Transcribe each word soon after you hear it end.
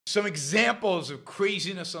Some examples of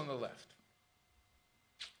craziness on the left.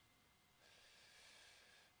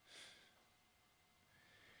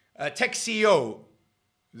 A tech CEO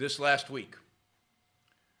this last week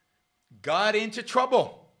got into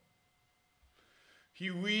trouble. He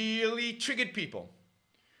really triggered people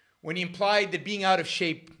when he implied that being out of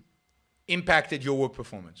shape impacted your work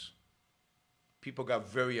performance. People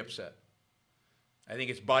got very upset. I think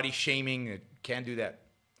it's body shaming. Can't do that.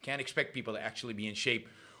 Can't expect people to actually be in shape.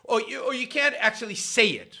 Or you can't actually say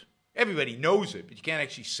it. Everybody knows it, but you can't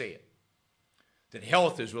actually say it. That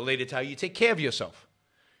health is related to how you take care of yourself.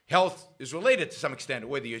 Health is related to some extent,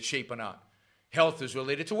 whether you're in shape or not. Health is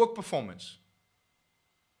related to work performance.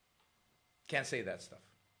 Can't say that stuff.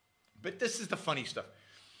 But this is the funny stuff.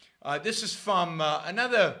 This is from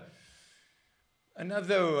another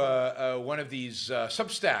one of these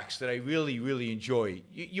Substacks that I really, really enjoy.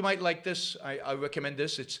 You might like this. I recommend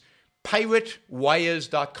this. It's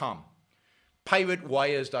piratewires.com.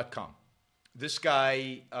 Piratewires.com. This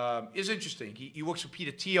guy is interesting. He works for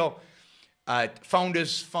Peter Thiel,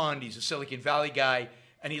 Founders Fund. He's a Silicon Valley guy,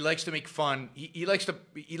 and he likes to make fun. He likes to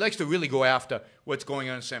really go after what's going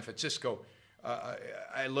on in San Francisco.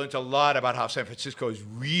 I learned a lot about how San Francisco has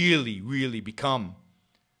really, really become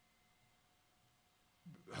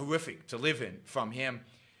horrific to live in from him.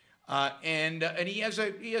 And he has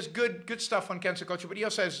good stuff on cancel culture, but he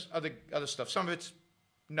also has other stuff. Some of it's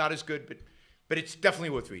not as good, but it's definitely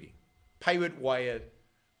worth reading. Piratewires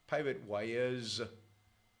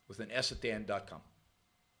with an S at the end.com.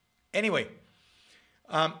 Anyway,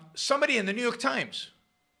 somebody in the New York Times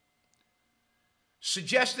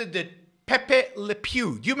suggested that Pepe Le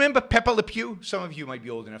Pew. Do you remember Pepe Le Pew? Some of you might be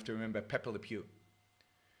old enough to remember Pepe Le Pew.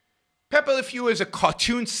 Pepe Le Pew is a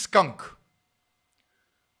cartoon skunk.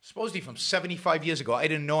 Supposedly from 75 years ago. I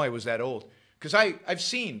didn't know I was that old. Because I've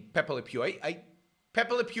seen Pepe Le Pew.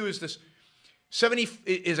 Pepe Le Pew is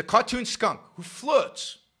is a cartoon skunk who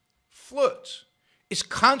flirts, is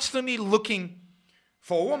constantly looking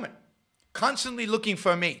for a woman, constantly looking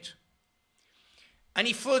for a mate. And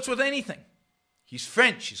he flirts with anything. He's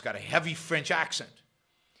French. He's got a heavy French accent.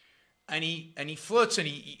 And he flirts, and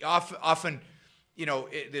he often,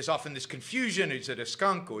 there's often this confusion. Is it a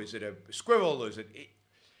skunk, or is it a squirrel, or is it...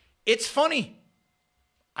 It's funny.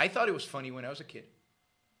 I thought it was funny when I was a kid.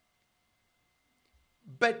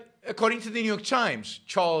 But according to the New York Times,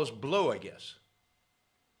 Charles Blow, I guess,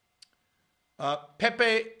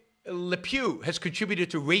 Pepe Le Pew has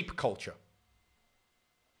contributed to rape culture.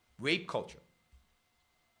 Rape culture.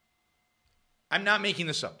 I'm not making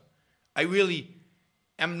this up. I really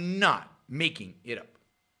am not making it up.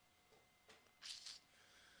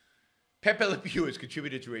 Pepe Le Pew has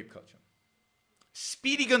contributed to rape culture.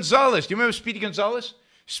 Speedy Gonzalez. Do you remember Speedy Gonzalez?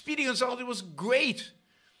 Speedy Gonzalez was great.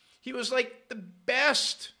 He was like the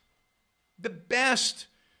best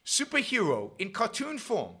superhero in cartoon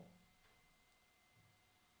form.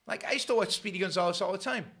 Like, I used to watch Speedy Gonzalez all the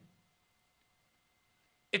time.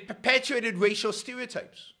 It perpetuated racial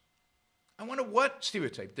stereotypes. I wonder what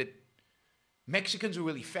stereotype? That Mexicans are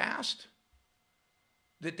really fast?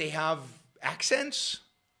 That they have accents?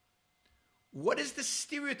 What is the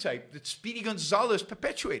stereotype that Speedy Gonzalez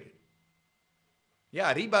perpetuated?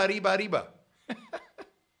 Yeah, arriba.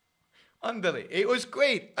 Andale. It was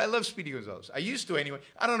great. I love Speedy Gonzalez. I used to anyway.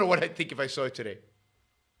 I don't know what I'd think if I saw it today.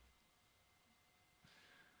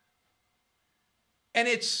 And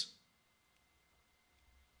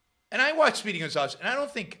I watch Speedy Gonzalez, and I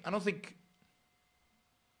don't think I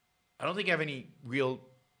have any real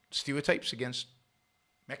stereotypes against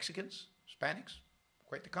Mexicans, Hispanics.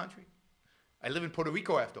 Quite the contrary. I live in Puerto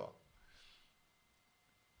Rico, after all.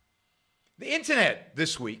 The internet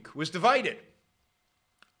this week was divided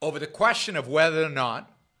over the question of whether or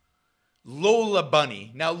not Lola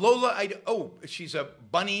Bunny. Now, Lola, she's a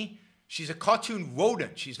bunny. She's a cartoon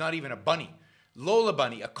rodent. She's not even a bunny. Lola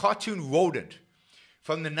Bunny, a cartoon rodent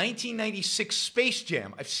from the 1996 Space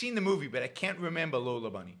Jam. I've seen the movie, but I can't remember Lola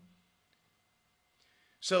Bunny.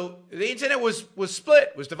 So the internet was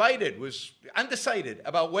split, was divided, was undecided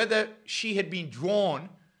about whether she had been drawn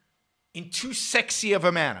in too sexy of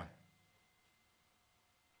a manner.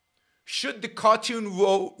 Should the cartoon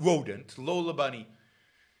rodent, Lola Bunny,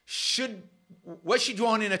 was she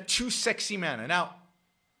drawn in a too sexy manner? Now,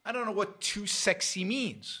 I don't know what too sexy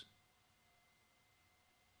means.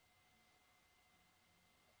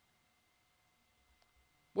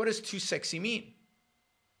 What does too sexy mean?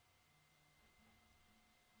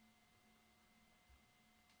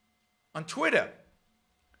 On Twitter,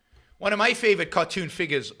 one of my favorite cartoon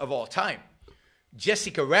figures of all time,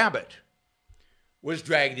 Jessica Rabbit, was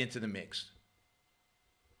dragged into the mix.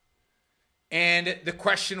 And the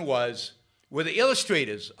question was, were the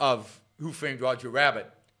illustrators of Who Framed Roger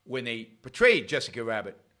Rabbit, when they portrayed Jessica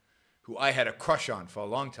Rabbit, who I had a crush on for a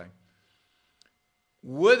long time,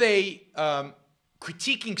 were they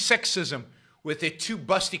critiquing sexism with their two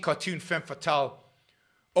busty cartoon femme fatale,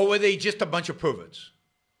 or were they just a bunch of perverts?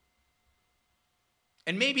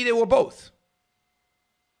 And maybe they were both.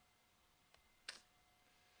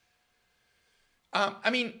 I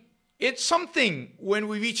mean, it's something when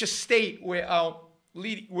we reach a state where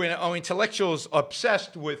when our intellectuals are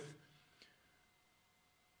obsessed with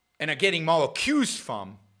and are getting moral cues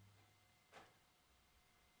from,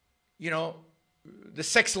 the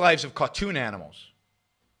sex lives of cartoon animals.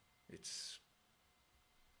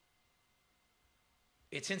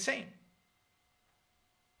 It's insane.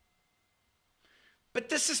 But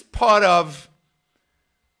this is part of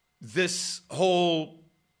this whole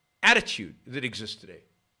attitude that exists today.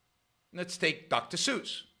 Let's take Dr.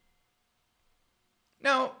 Seuss.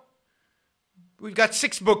 Now, we've got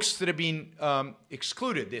 6 books that have been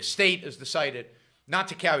excluded. The state has decided not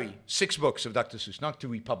to carry 6 books of Dr. Seuss, not to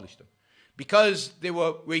republish them, because there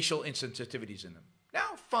were racial insensitivities in them.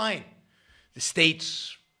 Now, fine. The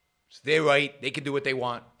states, it's their right. They can do what they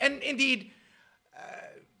want. And indeed,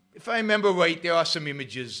 if I remember right, there are some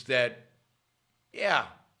images that,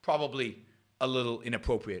 probably a little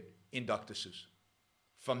inappropriate in Dr. Seuss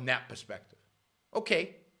from that perspective.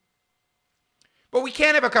 Okay. But we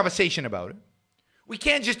can't have a conversation about it. We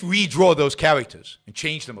can't just redraw those characters and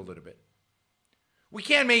change them a little bit. We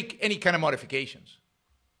can't make any kind of modifications.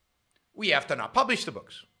 We have to not publish the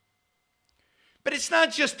books. But it's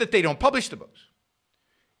not just that they don't publish the books.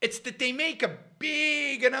 It's that they make a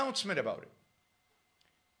big announcement about it.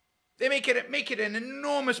 They make it an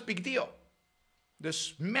enormous big deal.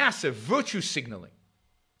 This massive virtue signaling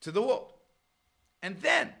to the world. And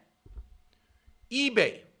then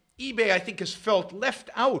eBay, I think, has felt left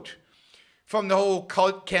out from the whole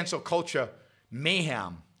cancel culture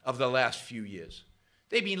mayhem of the last few years.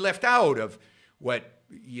 They've been left out of what,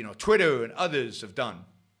 Twitter and others have done.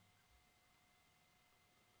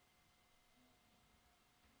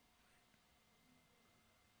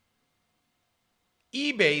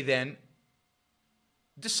 eBay then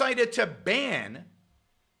decided to ban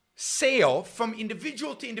sale from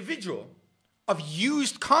individual to individual of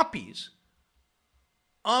used copies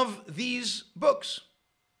of these books.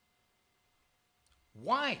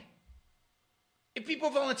 Why? If people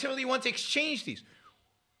voluntarily want to exchange these.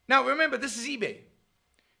 Now remember, this is eBay.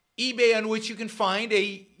 eBay, on which you can find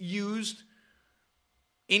a used,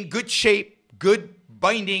 in good shape, good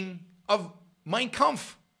binding of Mein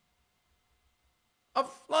Kampf, of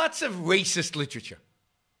lots of racist literature.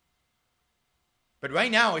 But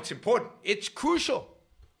right now, it's important. It's crucial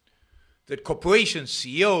that corporations,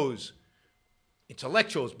 CEOs,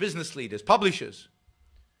 intellectuals, business leaders, publishers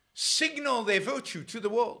signal their virtue to the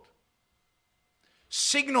world.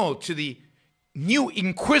 Signal to the new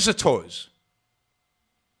inquisitors,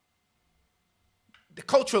 the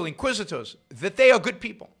cultural inquisitors, that they are good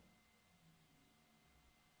people.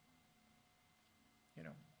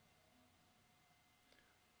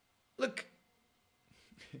 Look,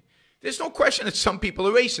 there's no question that some people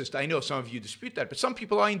are racist. I know some of you dispute that, but some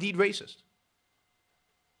people are indeed racist.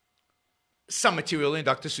 Some material in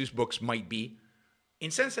Dr. Seuss books might be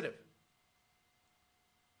insensitive.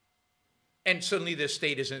 And certainly the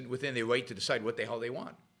state isn't within their right to decide what the hell they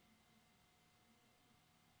want.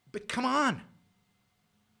 But come on.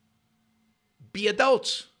 Be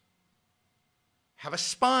adults. Have a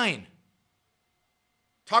spine.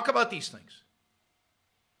 Talk about these things.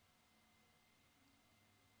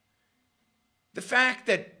 The fact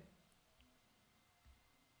that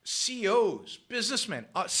CEOs, businessmen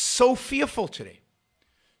are so fearful today,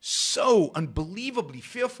 so unbelievably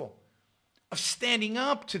fearful of standing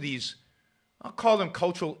up to these, I'll call them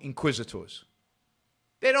cultural inquisitors.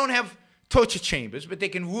 They don't have torture chambers, but they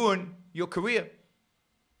can ruin your career.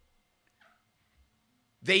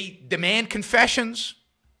 They demand confessions.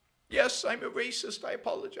 Yes, I'm a racist, I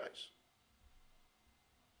apologize.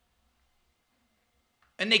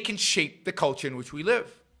 And they can shape the culture in which we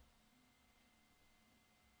live.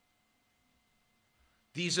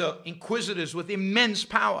 These are inquisitors with immense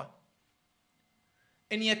power.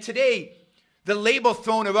 And yet today, the label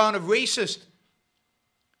thrown around of racist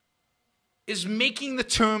is making the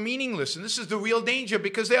term meaningless. And this is the real danger,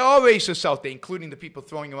 because there are racists out there, including the people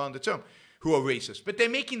throwing around the term, who are racist. But they're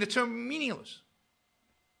making the term meaningless.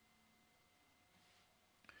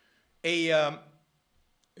 A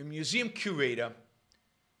museum curator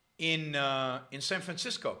in San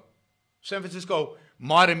Francisco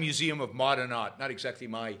Modern Museum of Modern Art, not exactly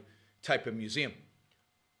my type of museum,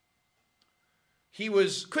 he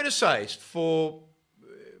was criticized for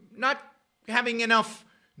not having enough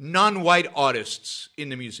non-white artists in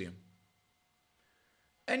the museum.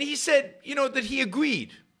 And he said, that he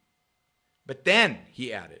agreed. But then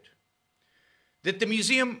he added that the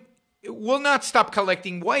museum will not stop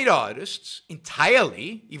collecting white artists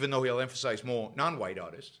entirely, even though he'll emphasize more non-white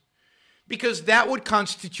artists, because that would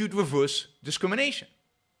constitute reverse discrimination.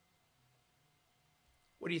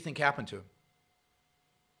 What do you think happened to him?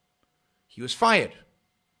 He was fired.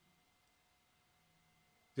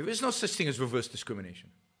 There is no such thing as reverse discrimination.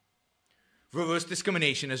 Reverse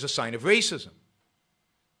discrimination is a sign of racism.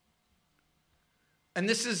 And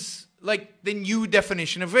this is like the new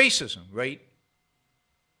definition of racism, right?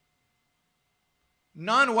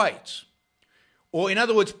 Non-whites, or in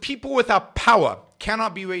other words, people without power,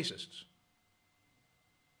 cannot be racists.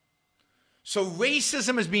 So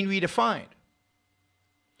racism has been redefined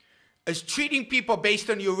as treating people based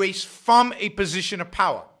on your race from a position of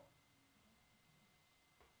power.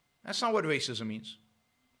 That's not what racism means.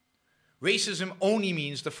 Racism only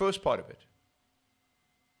means the first part of it.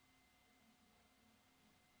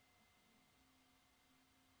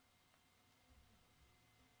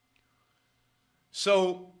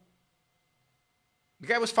 So the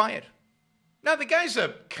guy was fired. Now, the guy's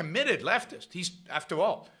a committed leftist. He's, after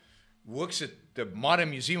all, works at the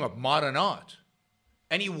Modern Museum of Modern Art.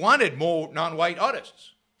 And he wanted more non-white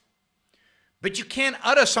artists. But you can't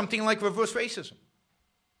utter something like reverse racism.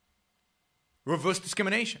 Reverse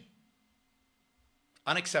discrimination.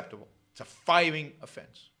 Unacceptable. It's a firing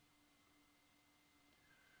offense.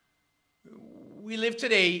 We live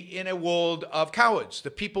today in a world of cowards.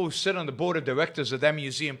 The people who sit on the board of directors of that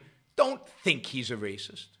museum don't think he's a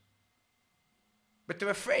racist. But they're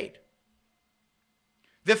afraid.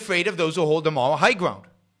 They're afraid of those who hold the moral high ground.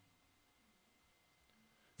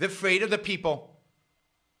 They're afraid of the people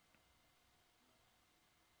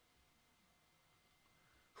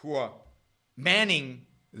who are manning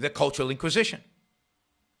the cultural inquisition.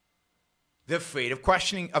 They're afraid of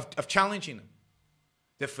questioning, of challenging them.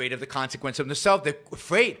 They're afraid of the consequence of themselves. They're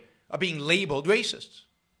afraid of being labeled racists.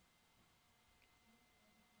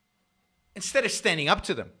 Instead of standing up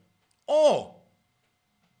to them, or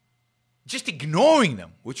just ignoring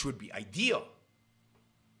them, which would be ideal,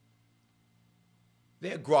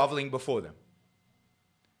 they're groveling before them.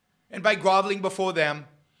 And by groveling before them,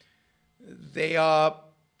 they are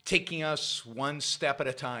taking us one step at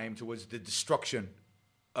a time towards the destruction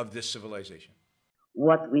of this civilization.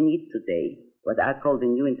 What we need today, what I call the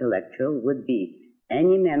new intellectual, would be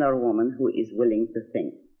any man or woman who is willing to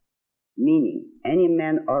think. Meaning, any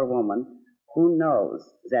man or woman who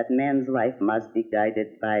knows that man's life must be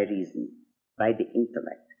guided by reason, by the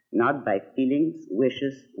intellect, not by feelings,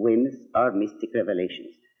 wishes, whims, or mystic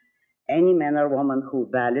revelations. Any man or woman who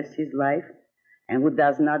values his life and who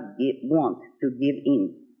does not want to give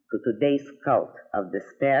in to today's cult of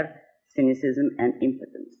despair, cynicism, and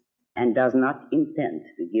impotence, and does not intend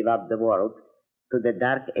to give up the world to the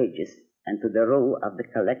dark ages and to the rule of the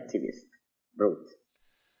collectivist brute.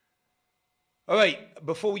 All right,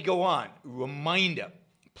 before we go on, reminder,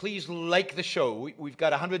 please like the show. We've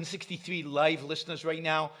got 163 live listeners right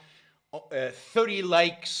now, 30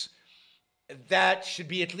 likes. That should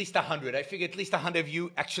be at least 100. I figure at least 100 of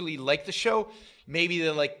you actually like the show. Maybe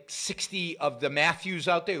there are like 60 of the Matthews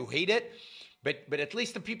out there who hate it. But at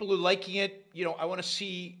least the people who are liking it, I want to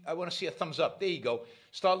see a thumbs up. There you go.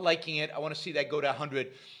 Start liking it. I want to see that go to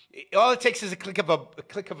 100. All it takes is a click of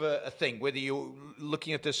a thing, whether you're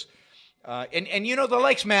looking at this. And the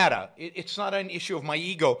likes matter. It's not an issue of my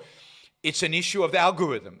ego. It's an issue of the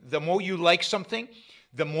algorithm. The more you like something,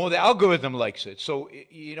 the more the algorithm likes it. So,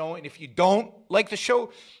 and if you don't like the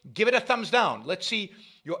show, give it a thumbs down. Let's see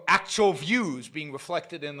your actual views being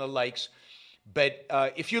reflected in the likes. But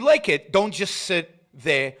if you like it, don't just sit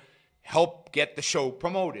there. Help get the show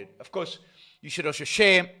promoted. Of course, you should also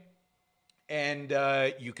share. And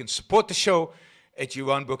you can support the show at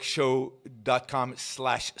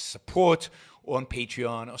JeronBrooksShow.com/support, or on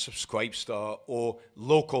Patreon or Subscribestar or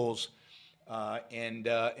Locals, and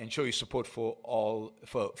show your support for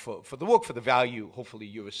the work, for the value hopefully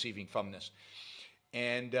you're receiving from this.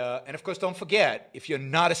 And of course, don't forget, if you're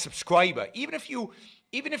not a subscriber, even if you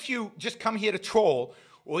just come here to troll,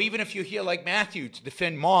 or even if you're here like Matthew to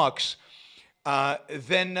defend Marx,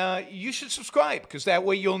 then you should subscribe, because that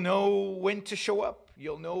way you'll know when to show up.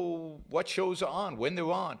 You'll know what shows are on, when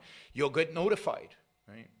they're on. You'll get notified,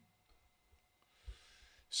 right?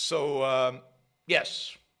 So,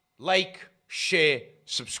 yes, like, share,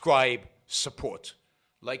 subscribe, support.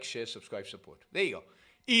 Like, share, subscribe, support. There you go.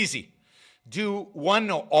 Easy. Do one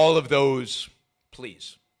or all of those,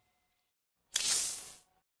 please.